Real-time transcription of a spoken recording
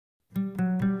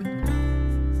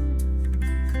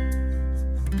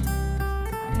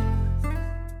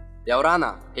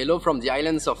Yaorana, hello from the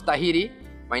islands of Tahiti.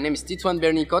 My name is Titouan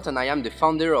BERNICOT and I am the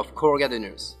founder of Coral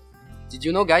Gardeners. Did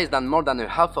you know, guys, that more than a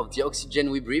half of the oxygen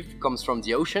we breathe comes from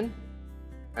the ocean?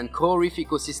 And coral reef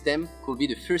ecosystem could be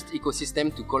the first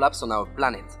ecosystem to collapse on our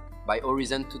planet by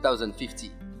horizon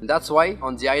 2050. And that's why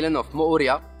on the island of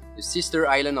Moorea, the sister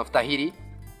island of Tahiti,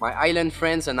 my island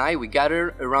friends and I, we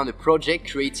gather around a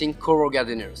project creating Coral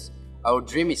Gardeners. Our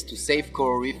dream is to save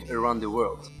coral reef around the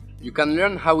world. You can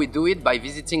learn how we do it by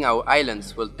visiting our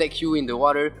islands. We'll take you in the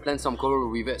water, plant some coral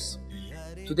with us.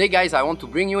 Today, guys, I want to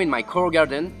bring you in my coral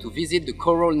garden to visit the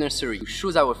coral nursery, to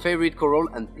choose our favorite coral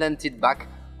and plant it back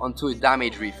onto a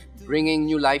damaged reef, bringing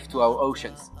new life to our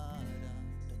oceans.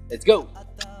 Let's go!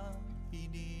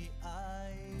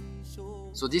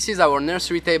 So this is our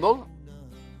nursery table.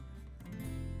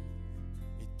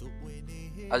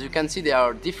 As you can see, there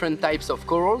are different types of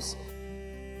corals.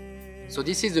 So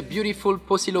this is the beautiful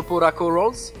Pocillopora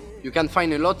corals. You can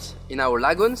find a lot in our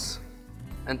lagoons.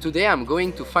 And today I'm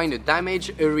going to find a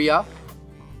damaged area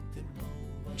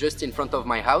just in front of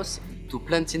my house to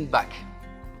plant it back.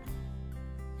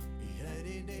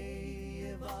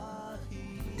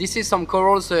 This is some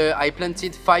corals I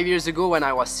planted 5 years ago when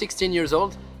I was 16 years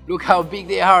old. Look how big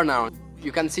they are now.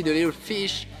 You can see the little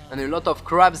fish and a lot of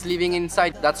crabs living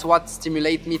inside. That's what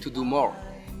stimulates me to do more.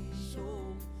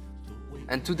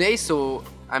 And today, so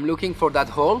I'm looking for that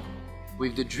hole.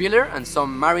 With the driller and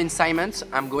some marine cement,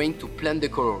 I'm going to plant the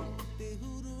coral.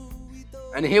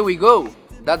 And here we go!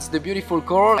 That's the beautiful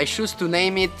coral. I choose to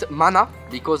name it Mana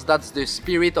because that's the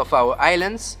spirit of our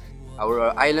islands.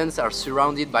 Our islands are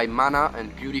surrounded by mana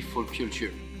and beautiful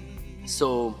culture.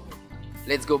 So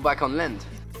let's go back on land.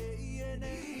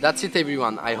 That's it,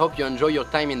 everyone. I hope you enjoy your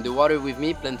time in the water with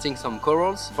me planting some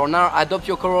corals. For now, adopt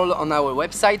your coral on our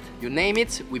website. You name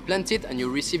it, we plant it, and you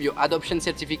receive your adoption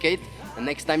certificate. And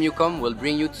next time you come, we'll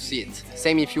bring you to see it.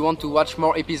 Same if you want to watch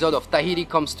more episodes of Tahiti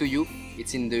Comes to You.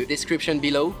 It's in the description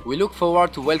below. We look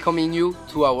forward to welcoming you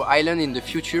to our island in the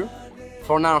future.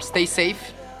 For now, stay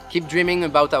safe. Keep dreaming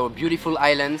about our beautiful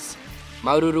islands.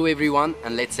 Maururu, everyone,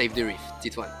 and let's save the reef.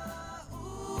 Titouan.